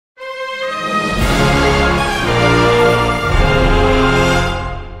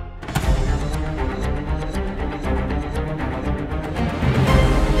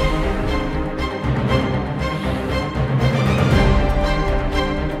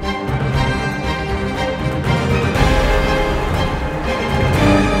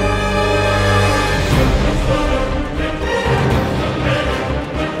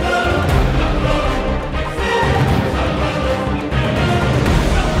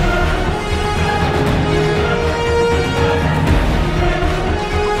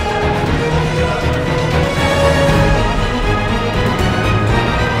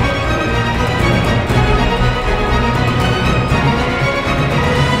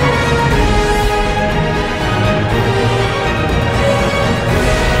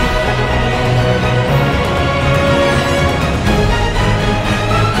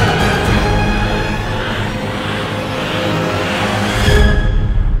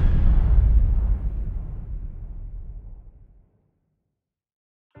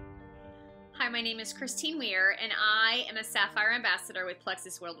my name is Christine Weir, and I am a Sapphire Ambassador with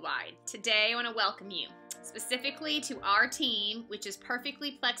Plexus Worldwide. Today, I want to welcome you, specifically to our team, which is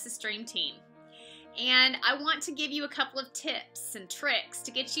Perfectly Plexus Dream Team. And I want to give you a couple of tips and tricks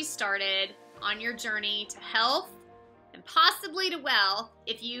to get you started on your journey to health and possibly to wealth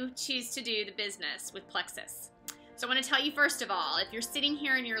if you choose to do the business with Plexus. So I want to tell you first of all, if you're sitting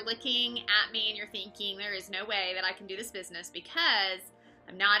here and you're looking at me and you're thinking, there is no way that I can do this business because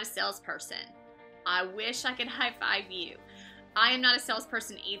I'm not a salesperson. I wish I could high-five you. I am not a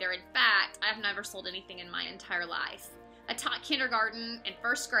salesperson either. In fact, I've never sold anything in my entire life. I taught kindergarten and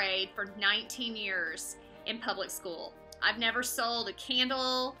first grade for 19 years in public school. I've never sold a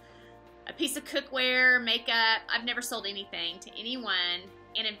candle, a piece of cookware, makeup. I've never sold anything to anyone.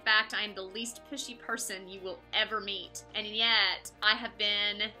 And in fact, I am the least pushy person you will ever meet. And yet, I have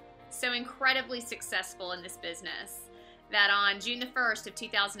been so incredibly successful in this business that on June the 1st of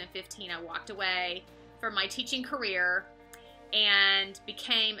 2015, I walked away from my teaching career and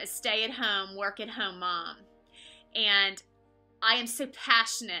became a stay-at-home, work-at-home mom. And I am so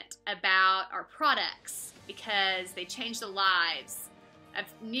passionate about our products because they change the lives of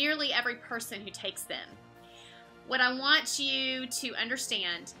nearly every person who takes them. What I want you to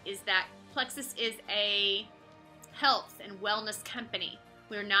understand is that Plexus is a health and wellness company.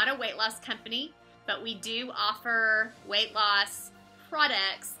 We're not a weight loss company, but we do offer weight loss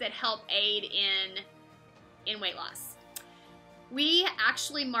products that help aid in weight loss. We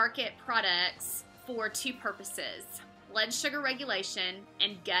actually market products for two purposes: blood sugar regulation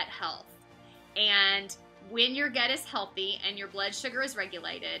and gut health. And when your gut is healthy and your blood sugar is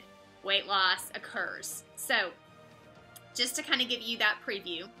regulated, weight loss occurs. So just to kind of give you that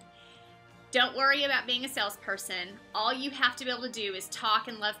preview, don't worry about being a salesperson. All you have to be able to do is talk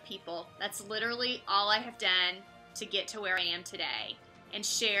and love people. That's literally all I have done to get to where I am today, and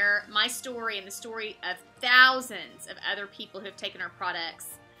share my story and the story of thousands of other people who have taken our products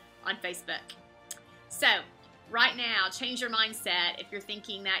on Facebook. So right now, change your mindset if you're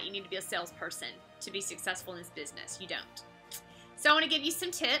thinking that you need to be a salesperson to be successful in this business. You don't. So I want to give you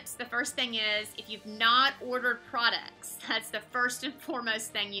some tips. The first thing is, if you've not ordered products, that's the first and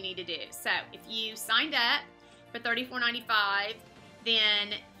foremost thing you need to do. So if you signed up for $34.95, then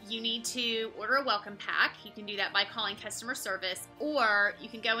you need to order a welcome pack. You can do that by calling customer service, or you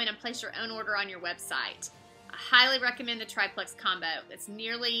can go in and place your own order on your website. I highly recommend the Triplex combo. That's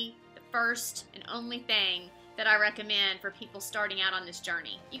nearly the first and only thing that I recommend for people starting out on this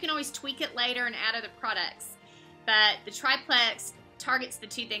journey. You can always tweak it later and add other products, but the Triplex targets the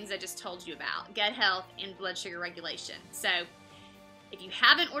two things I just told you about: gut health and blood sugar regulation. So if you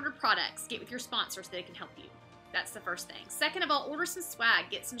haven't ordered products, get with your sponsor so they can help you. That's the first thing. Second of all, order some swag.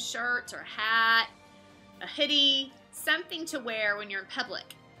 Get some shirts or a hat, a hoodie, something to wear when you're in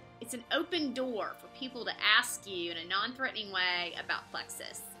public. It's an open door for people to ask you in a non-threatening way about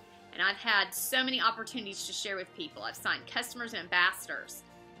Plexus. And I've had so many opportunities to share with people. I've signed customers and ambassadors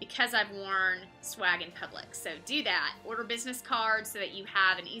because I've worn swag in public. So do that. Order business cards so that you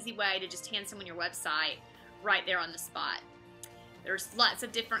have an easy way to just hand someone your website right there on the spot. There's lots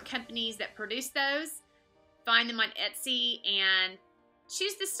of different companies that produce those. Find them on Etsy and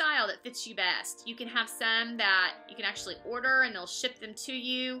choose the style that fits you best. You can have some that you can actually order and they'll ship them to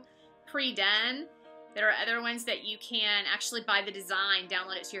you pre-done. There are other ones that you can actually buy the design,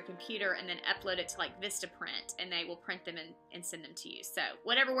 download it to your computer, and then upload it to like Vistaprint, and they will print them and send them to you. So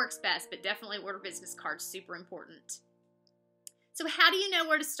whatever works best, but definitely order business cards, super important. So how do you know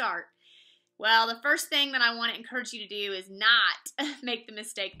where to start? Well, the first thing that I want to encourage you to do is not make the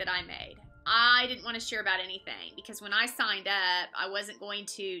mistake that I made. I didn't want to share about anything because when I signed up, I wasn't going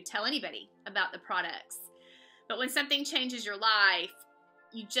to tell anybody about the products. But when something changes your life,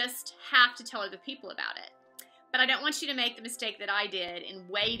 you just have to tell other people about it. But I don't want you to make the mistake that I did in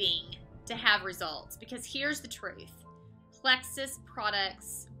waiting to have results, because here's the truth. Plexus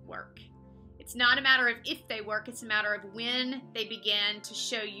products work. It's not a matter of if they work, it's a matter of when they begin to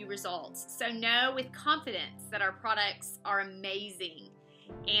show you results. So know with confidence that our products are amazing,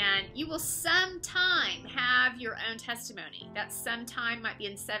 and you will sometime have your own testimony. That sometime might be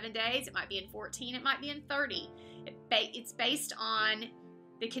in 7 days, it might be in 14, it might be in 30. It's based on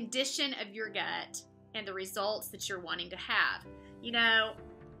the condition of your gut and the results that you're wanting to have. You know,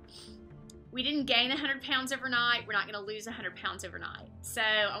 we didn't gain 100 pounds overnight. We're not going to lose 100 pounds overnight. So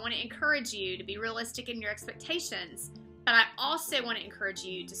I want to encourage you to be realistic in your expectations, but I also want to encourage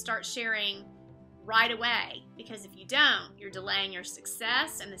you to start sharing right away, because if you don't, you're delaying your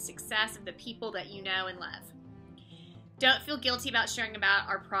success and the success of the people that you know and love. Don't feel guilty about sharing about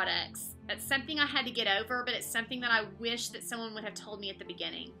our products. That's something I had to get over, but it's something that I wish that someone would have told me at the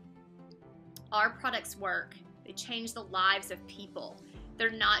beginning. Our products work. They change the lives of people. They're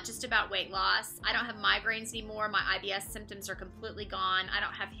not just about weight loss. I don't have migraines anymore. My IBS symptoms are completely gone. I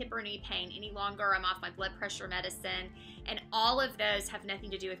don't have hip or knee pain any longer. I'm off my blood pressure medicine. And all of those have nothing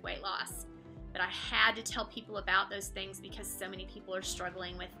to do with weight loss. But I had to tell people about those things because so many people are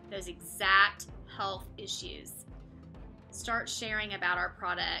struggling with those exact health issues. Start sharing about our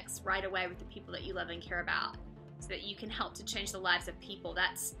products right away with the people that you love and care about so that you can help to change the lives of people.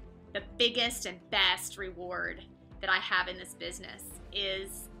 That's the biggest and best reward that I have in this business,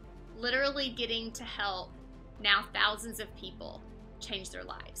 is literally getting to help now thousands of people change their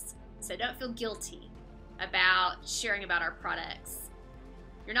lives. So don't feel guilty about sharing about our products.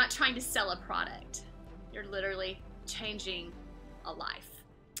 You're not trying to sell a product. You're literally changing a life.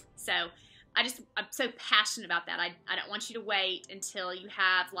 So I'm so passionate about that. I don't want you to wait until you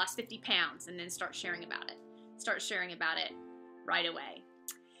have lost 50 pounds and then start sharing about it. Start sharing about it right away.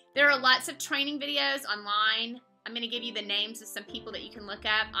 There are lots of training videos online. I'm going to give you the names of some people that you can look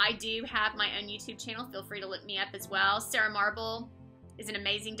up. I do have my own YouTube channel. Feel free to look me up as well. Sarah Marble is an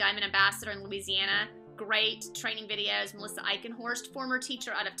amazing diamond ambassador in Louisiana. Great training videos. Melissa Eichenhorst, former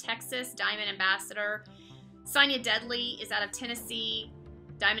teacher out of Texas, diamond ambassador. Sonia Dudley is out of Tennessee,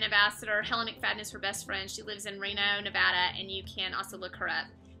 diamond ambassador. Helen McFadden is her best friend. She lives in Reno, Nevada, and you can also look her up.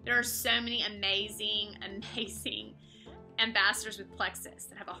 There are so many amazing, amazing ambassadors with Plexus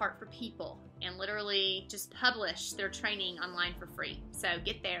that have a heart for people and literally just publish their training online for free. So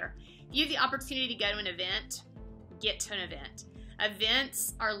get there. If you have the opportunity to go to an event, get to an event.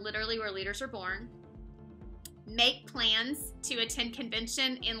 Events are literally where leaders are born. Make plans to attend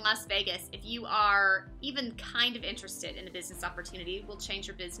convention in Las Vegas. If you are even kind of interested in a business opportunity, it will change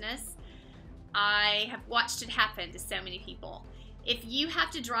your business. I have watched it happen to so many people. If you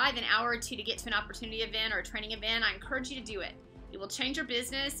have to drive an hour or two to get to an opportunity event or a training event, I encourage you to do it. It will change your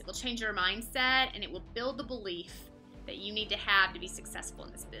business, it will change your mindset, and it will build the belief that you need to have to be successful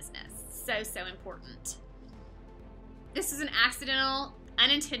in this business. So, so important. This is an accidental,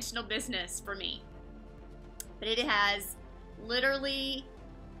 unintentional business for me, but it has literally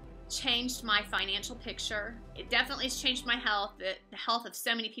changed my financial picture. It definitely has changed my health, the health of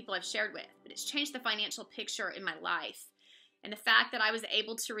so many people I've shared with, but it's changed the financial picture in my life. And the fact that I was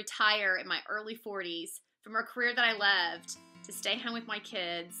able to retire in my early 40s from a career that I loved to stay home with my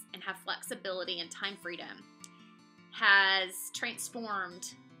kids and have flexibility and time freedom has transformed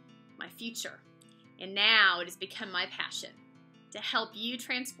my future. And now it has become my passion to help you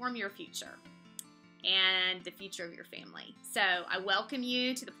transform your future and the future of your family. So I welcome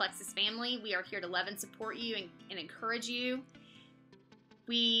you to the Plexus family. We are here to love and support you and encourage you.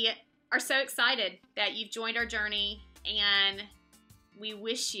 We are so excited that you've joined our journey, and we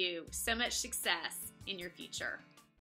wish you so much success in your future.